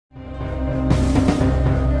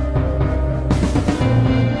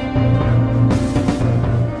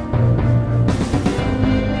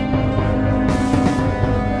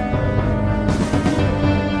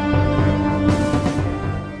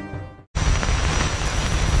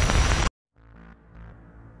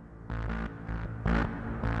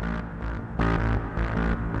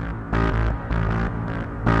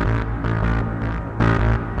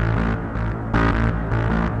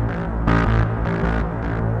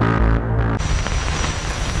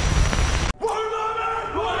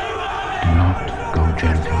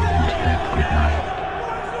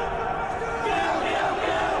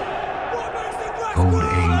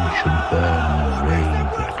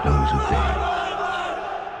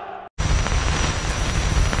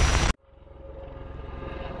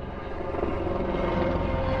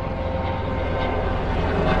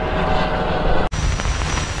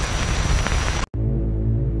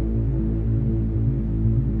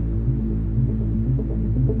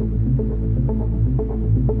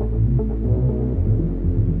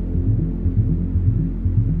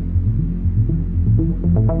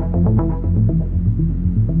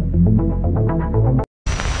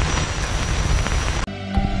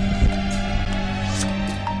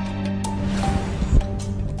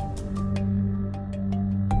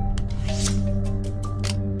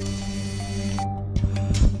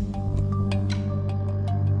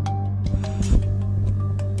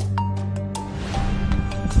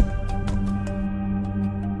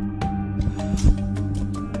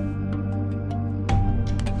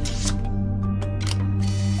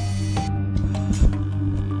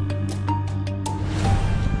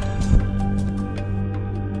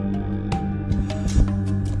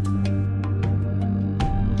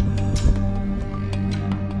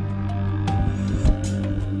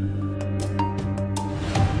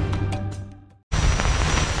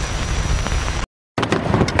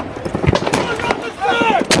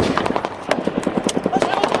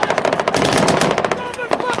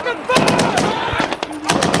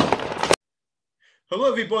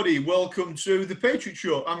everybody, welcome to the Patriot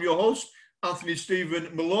Show. I'm your host, Anthony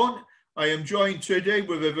Stephen Malone. I am joined today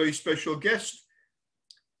with a very special guest,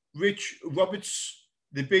 Rich Roberts,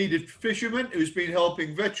 the bearded fisherman who's been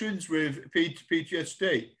helping veterans with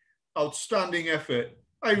PTSD. Outstanding effort.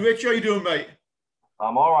 Hi Rich, how you doing, mate?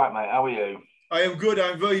 I'm all right, mate. How are you? I am good.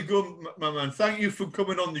 I'm very good, my man. Thank you for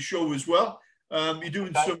coming on the show as well. You're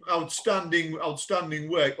doing some outstanding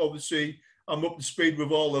work. Obviously, I'm up to speed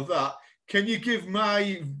with all of that. Can you give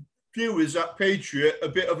my viewers at Patriot a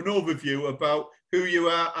bit of an overview about who you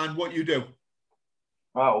are and what you do?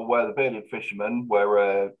 Well, we're the Bearded Fishermen.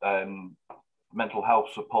 We're a mental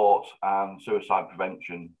health support and suicide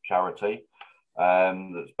prevention charity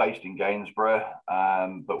that's based in Gainsborough,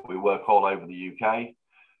 but we work all over the UK.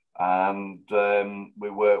 And we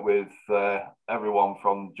work with everyone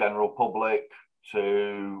from general public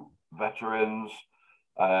to veterans,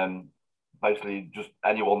 basically just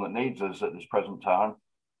anyone that needs us at this present time.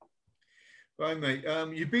 Right, mate.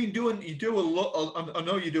 You do a lot. I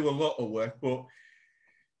know you do a lot of work, but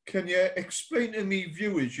can you explain to me,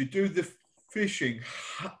 viewers, you do the fishing.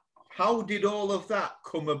 How did all of that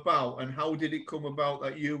come about, and how did it come about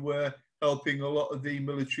that you were helping a lot of the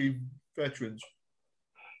military veterans?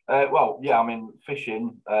 Well, yeah, I mean,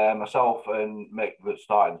 fishing, myself and Mick that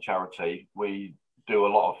started the charity, we do a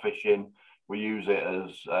lot of fishing. We use it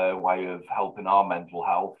as a way of helping our mental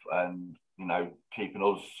health and, you know, keeping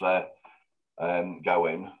us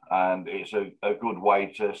going. And it's a good way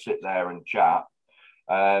to sit there and chat.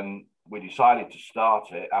 We decided to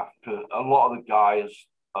start it after a lot of the guys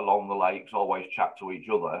along the lakes always chat to each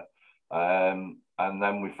other. And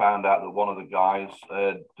then we found out that one of the guys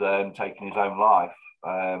had taken his own life.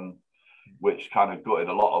 Which kind of gutted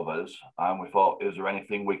a lot of us, and we thought, is there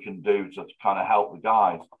anything we can do to kind of help the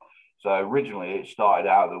guys? So originally it started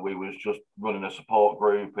out that we was just running a support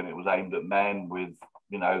group, and it was aimed at men with,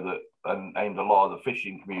 you know, that, and aimed a lot of the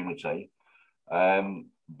fishing community,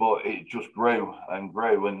 but it just grew and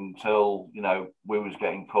grew until, you know, we was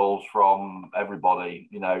getting calls from everybody,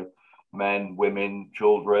 you know, men, women,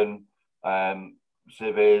 children,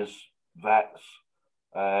 civvies, vets.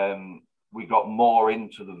 We got more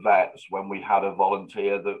into the vets when we had a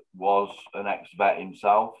volunteer that was an ex-vet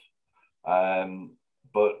himself.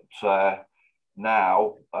 But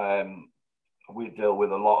now we deal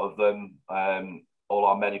with a lot of them. All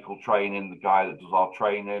our medical training, the guy that does our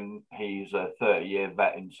training, he's a 30-year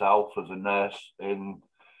vet himself as a nurse in,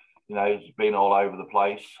 you know, he's been all over the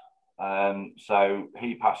place. So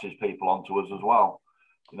he passes people on to us as well.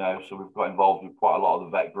 You know, so we've got involved with quite a lot of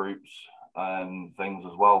the vet groups and things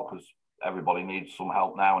as well, because everybody needs some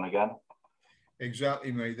help now and again.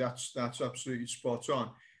 Exactly, mate. That's absolutely spot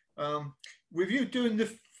on. With you doing the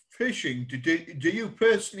fishing, do you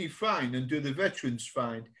personally find, and do the veterans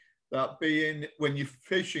find, that being when you're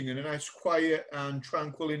fishing in a nice, quiet and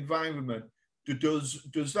tranquil environment, does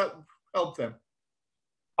that help them?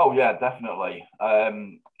 Oh yeah, definitely.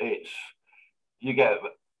 You get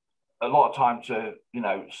a lot of time to, you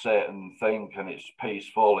know, sit and think, and it's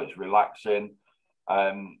peaceful, it's relaxing.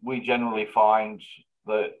 We generally find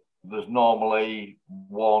that there's normally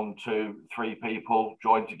 1, 2, 3 people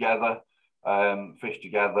join together, fish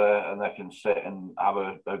together, and they can sit and have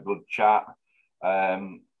a good chat.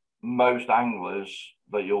 Most anglers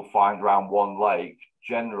that you'll find around one lake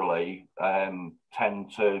generally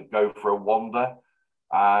tend to go for a wander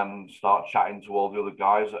and start chatting to all the other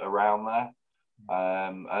guys that are around there.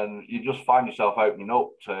 And you just find yourself opening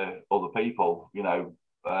up to other people, you know.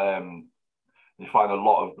 You find a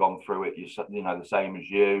lot have gone through it, you know, the same as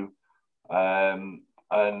you. And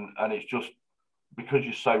it's just because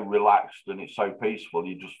you're so relaxed and it's so peaceful,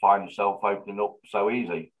 you just find yourself opening up so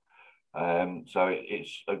easy. So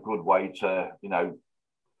it's a good way to, you know,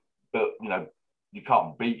 but, you know, you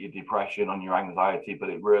can't beat your depression on your anxiety, but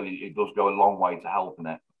it does go a long way to helping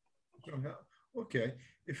it. Okay.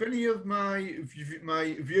 If any of my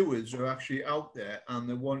viewers are actually out there and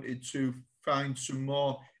they wanted to find some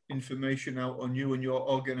more information out on you and your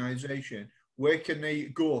organization, where can they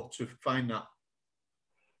go to find that?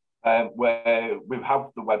 Where we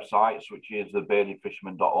have the websites, which is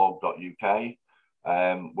thebeardedfisherman.org.uk.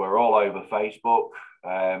 We're all over Facebook.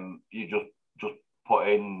 You just put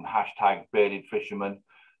in hashtag bearded fisherman,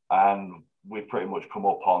 and we pretty much come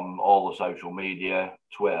up on all the social media,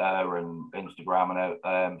 Twitter and Instagram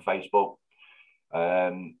and Facebook.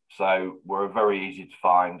 So we're very easy to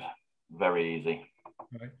find, very easy.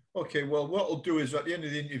 Right. Okay, well, what I'll do is at the end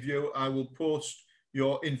of the interview, I will post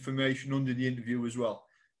your information under the interview as well.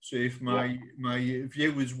 So if my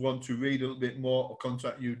viewers want to read a little bit more or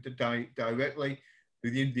contact you directly,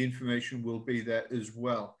 the information will be there as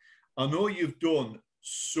well. I know you've done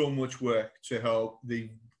so much work to help the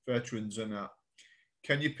veterans and that.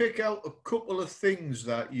 Can you pick out a couple of things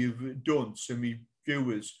that you've done so me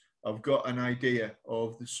viewers have got an idea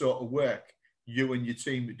of the sort of work you and your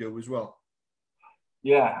team do as well?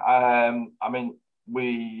 Yeah, I mean,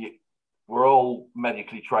 we're all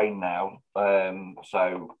medically trained now,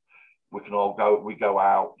 so we can all go. We go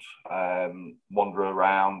out, wander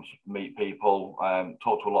around, meet people,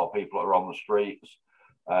 talk to a lot of people that are on the streets,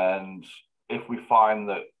 and if we find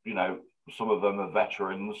that some of them are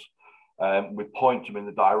veterans, we point them in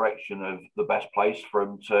the direction of the best place for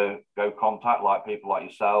them to go contact, like people like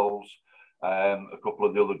yourselves, a couple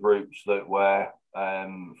of the other groups that we're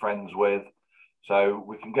friends with. So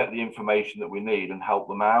we can get the information that we need and help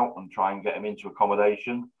them out and try and get them into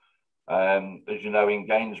accommodation. As you know, in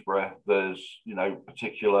Gainsborough, there's,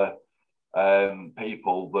 particular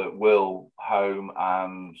people that will home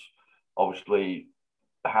and obviously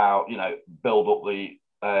build up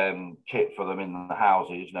the kit for them in the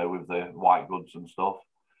houses, with the white goods and stuff.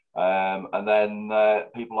 And then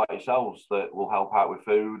people like yourselves that will help out with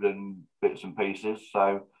food and bits and pieces.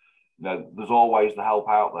 So, there's always the help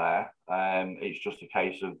out there. It's just a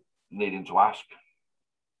case of needing to ask.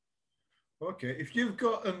 Okay, if you've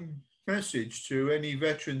got a message to any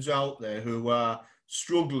veterans out there who are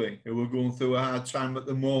struggling, who are going through a hard time at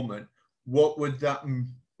the moment, what would that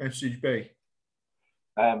message be?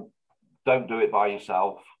 Don't do it by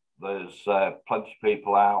yourself. There's plenty of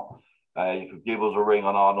people out. You could give us a ring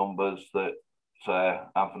on our numbers that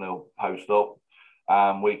Anthony will post up,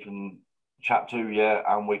 and we can chat to you,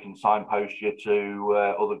 and we can signpost you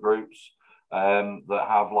to other groups that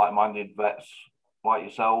have like-minded vets like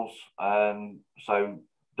yourselves. So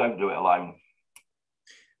don't do it alone.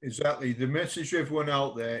 Exactly. The message to everyone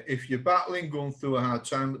out there, if you're battling, going through a hard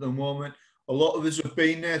time at the moment, a lot of us have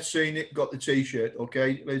been there, seen it, got the t-shirt,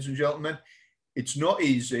 okay, ladies and gentlemen. It's not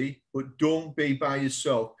easy, but don't be by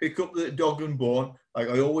yourself. Pick up the dog and bone, like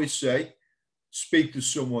I always say. Speak to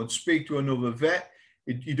someone, speak to another vet.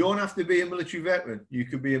 You don't have to be a military veteran. You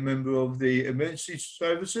could be a member of the emergency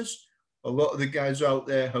services. A lot of the guys out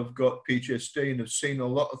there have got PTSD and have seen a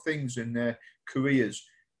lot of things in their careers.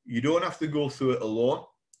 You don't have to go through it alone.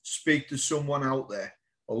 Speak to someone out there.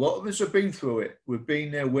 A lot of us have been through it. We've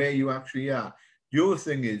been there where you actually are. The other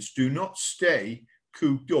thing is, do not stay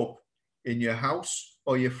cooped up in your house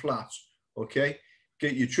or your flat, okay?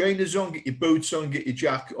 Get your trainers on, get your boots on, get your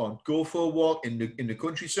jacket on. Go for a walk in the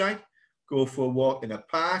countryside. Go for a walk in a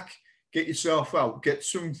park. Get yourself out. Get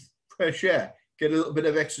some fresh air. Get a little bit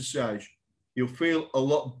of exercise. You'll feel a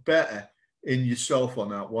lot better in yourself on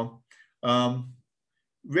that one.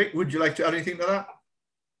 Rick, would you like to add anything to that?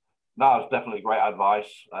 No, it's definitely great advice.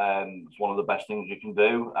 It's one of the best things you can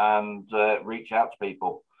do, and reach out to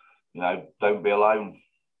people. Don't be alone.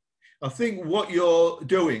 I think what you're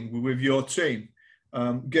doing with your team,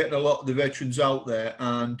 getting a lot of the veterans out there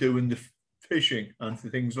and doing the fishing and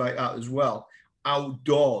things like that as well,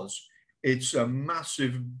 outdoors, it's a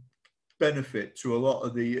massive benefit to a lot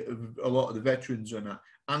of the veterans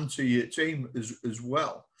and to your team as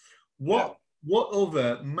well. What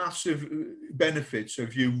other massive benefits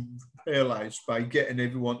have you realized by getting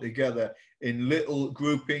everyone together in little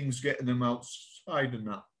groupings, getting them outside and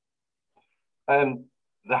that?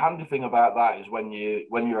 The handy thing about that is when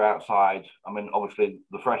you're outside, I mean, obviously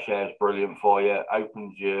the fresh air is brilliant for you,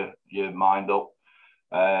 opens your mind up,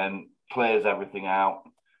 clears everything out.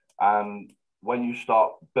 And when you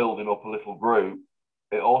start building up a little group,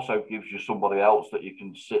 it also gives you somebody else that you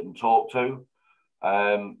can sit and talk to.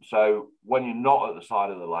 So when you're not at the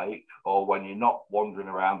side of the lake, or when you're not wandering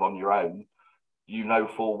around on your own, you know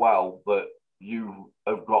full well that you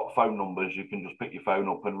have got phone numbers. You can just pick your phone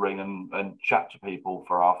up and ring and chat to people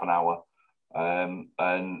for half an hour. And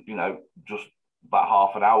just that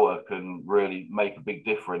half an hour can really make a big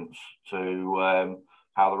difference to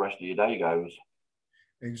how the rest of your day goes.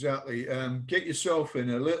 Exactly. Get yourself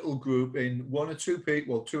in a little group, in one or two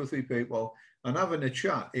people, two or three people, and having a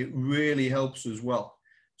chat. It really helps as well,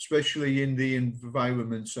 especially in the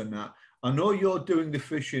environments and that. I know you're doing the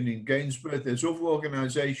fishing in Gainsborough. There's other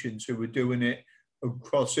organisations who are doing it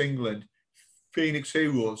across England. Phoenix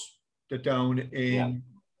Heroes, they're down in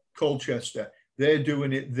Colchester. They're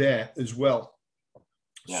doing it there as well.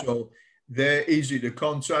 Yeah. So they're easy to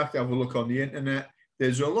contact. Have a look on the internet.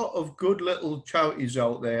 There's a lot of good little charities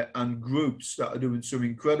out there and groups that are doing some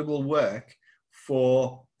incredible work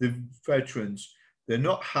for the veterans. They're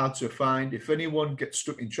not hard to find. If anyone gets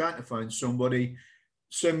stuck in trying to find somebody,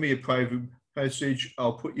 send me a private message.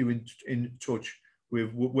 I'll put you in touch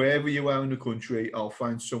with wherever you are in the country. I'll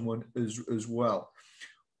find someone as well.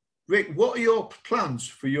 Rick, what are your plans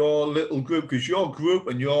for your little group? Because your group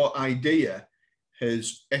and your idea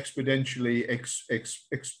has exponentially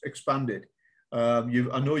expanded.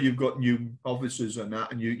 I know you've got new officers and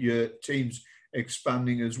that, and your team's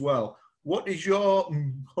expanding as well. What is your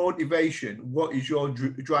motivation? What is your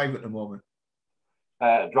drive at the moment?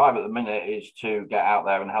 Drive at the minute is to get out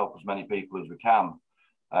there and help as many people as we can.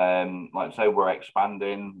 Like I say, we're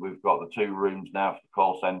expanding. We've got the 2 rooms now for the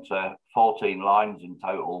call centre, 14 lines in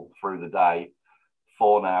total through the day,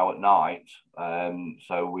 4 now at night.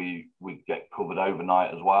 So we get covered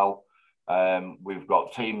overnight as well. We've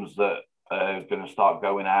got teams that are going to start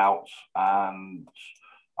going out and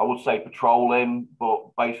I would say patrolling,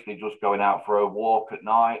 but basically just going out for a walk at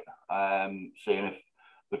night, seeing if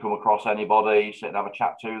they come across anybody, sit and have a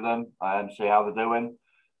chat to them and see how they're doing.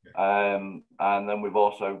 And then we've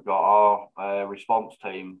also got our response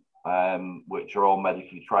team, which are all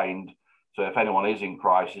medically trained. So if anyone is in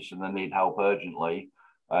crisis and they need help urgently,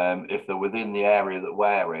 if they're within the area that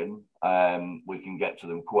we're in, we can get to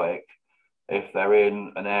them quick. If they're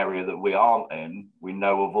in an area that we aren't in, we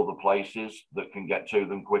know of other places that can get to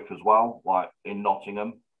them quick as well, like in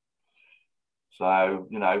Nottingham. So,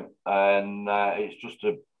 you know, and it's just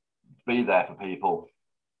to be there for people.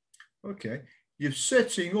 Okay. You're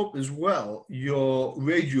setting up as well your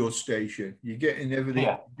radio station. You're getting everything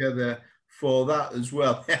together for that as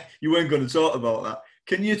well. You weren't going to talk about that.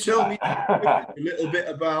 Can you tell me a little bit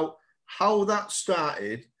about how that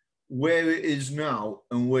started, where it is now,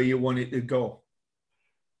 and where you want it to go?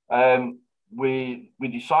 We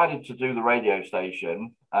decided to do the radio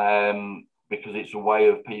station because it's a way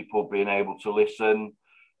of people being able to listen.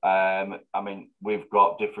 I mean, we've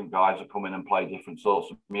got different guys that come in and play different sorts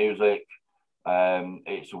of music.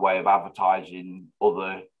 It's a way of advertising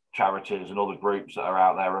other charities and other groups that are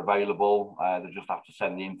out there available. They just have to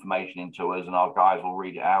send the information in to us and our guys will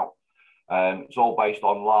read it out. It's all based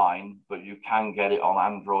online, but you can get it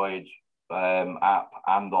on Android app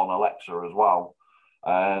and on Alexa as well.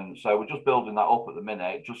 So we're just building that up at the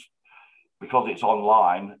minute, just because it's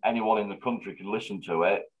online, anyone in the country can listen to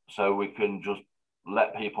it. So we can just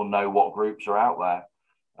let people know what groups are out there,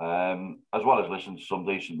 as well as listen to some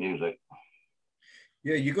decent music.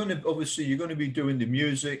 Yeah, you're going to be doing the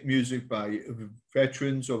music by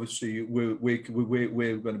veterans. Obviously, we're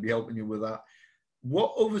going to be helping you with that.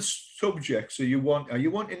 What other subjects are you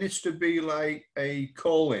wanting this to be like a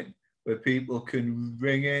call-in where people can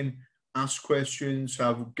ring in, ask questions,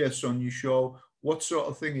 have guests on your show? What sort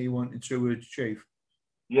of thing are you wanting to achieve?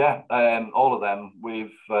 Yeah, all of them.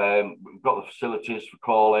 We've got the facilities for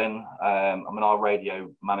calling. I mean, our radio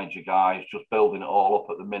manager guy is just building it all up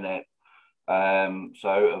at the minute.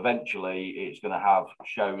 So eventually it's going to have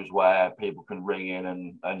shows where people can ring in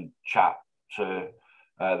and chat to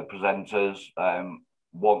the presenters.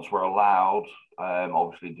 Once we're allowed,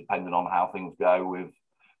 obviously depending on how things go with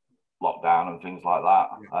lockdown and things like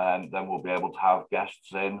that, then we'll be able to have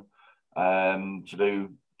guests in to do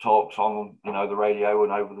talks on, you know, the radio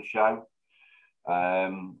and over the show.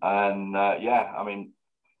 Yeah, I mean,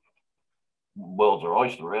 world's our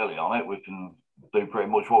oyster really on it. We can do pretty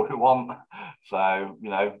much what we want. So, you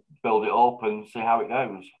know, build it up and see how it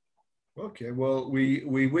goes. Okay, well,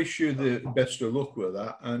 we wish you the best of luck with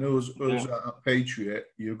that. And us at Patriot,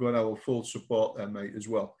 you've got our full support there, mate, as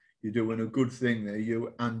well. You're doing a good thing there,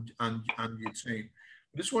 you and your team.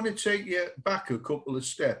 I just want to take you back a couple of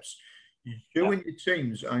steps. You and your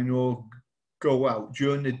teams, I know, go out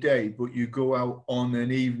during the day, but you go out on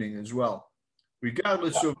an evening as well.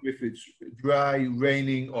 Regardless of if it's dry,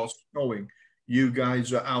 raining, or snowing, you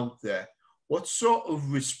guys are out there. What sort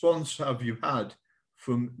of response have you had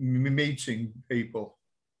from meeting people?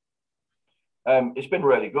 It's been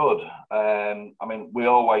really good. I mean, we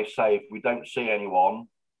always say if we don't see anyone,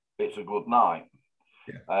 it's a good night.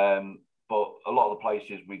 Yeah. But a lot of the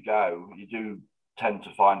places we go, you do tend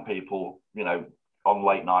to find people, you know, on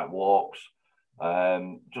late night walks,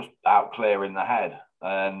 just out clearing the head,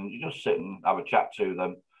 and you just sit and have a chat to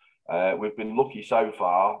them. We've been lucky so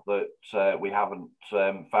far that we haven't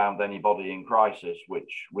found anybody in crisis,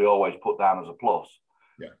 which we always put down as a plus.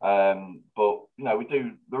 Yeah. But you know,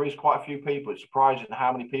 there is quite a few people. It's surprising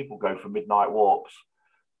how many people go for midnight walks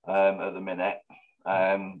at the minute.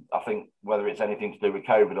 I think whether it's anything to do with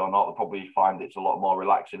COVID or not, they'll probably find it's a lot more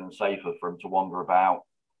relaxing and safer for them to wander about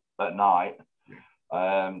at night,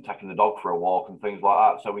 taking the dog for a walk and things like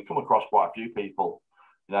that. So we come across quite a few people,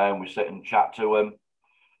 you know, and we sit and chat to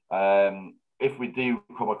them. If we do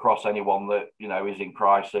come across anyone that, you know, is in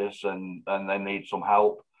crisis and they need some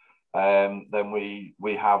help, then we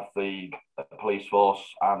have the police force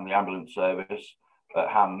and the ambulance service at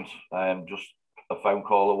hand, just a phone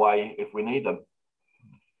call away if we need them.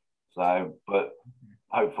 So, but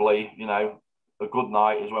hopefully, you know, a good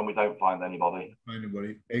night is when we don't find anybody.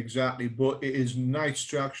 Exactly. But it is nice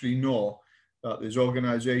to actually know that there's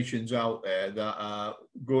organizations out there that are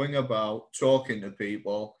going about talking to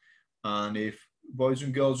people, and if boys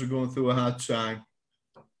and girls are going through a hard time,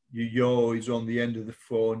 you're always on the end of the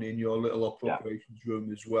phone in your little operations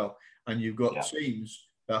room as well. And you've got teams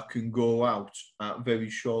that can go out at very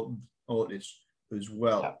short notice as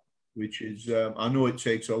well, which is, I know it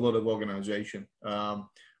takes a lot of organization,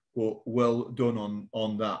 but well done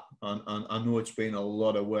on that. And I know it's been a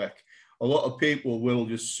lot of work. A lot of people will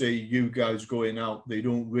just see you guys going out. They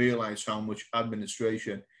don't realize how much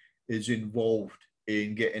administration is involved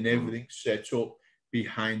in getting everything set up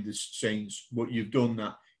behind the scenes. But you've done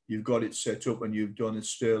that. You've got it set up, and you've done a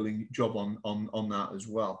sterling job on that as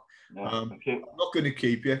well. I'm not going to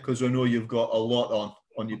keep you because I know you've got a lot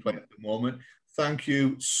on your plate at the moment. Thank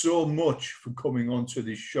you so much for coming on to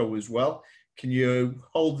this show as well. Can you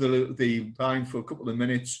hold the line for a couple of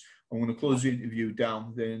minutes? I'm going to close the interview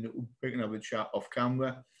down, then we can have a chat off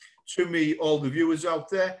camera. To me, all the viewers out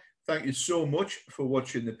there, thank you so much for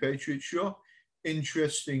watching the Patriot Show.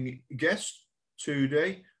 Interesting guest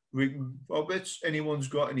today, Rick Roberts. Anyone's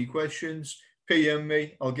got any questions, PM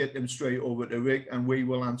me. I'll get them straight over to Rick, and we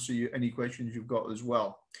will answer you any questions you've got as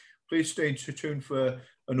well. Please stay tuned for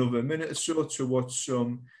another minute or so to watch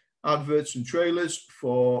some adverts and trailers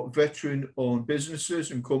for veteran-owned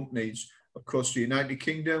businesses and companies across the United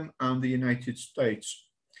Kingdom and the United States.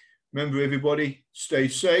 Remember, everybody, stay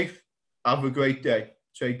safe. Have a great day.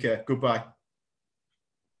 Take care. Goodbye.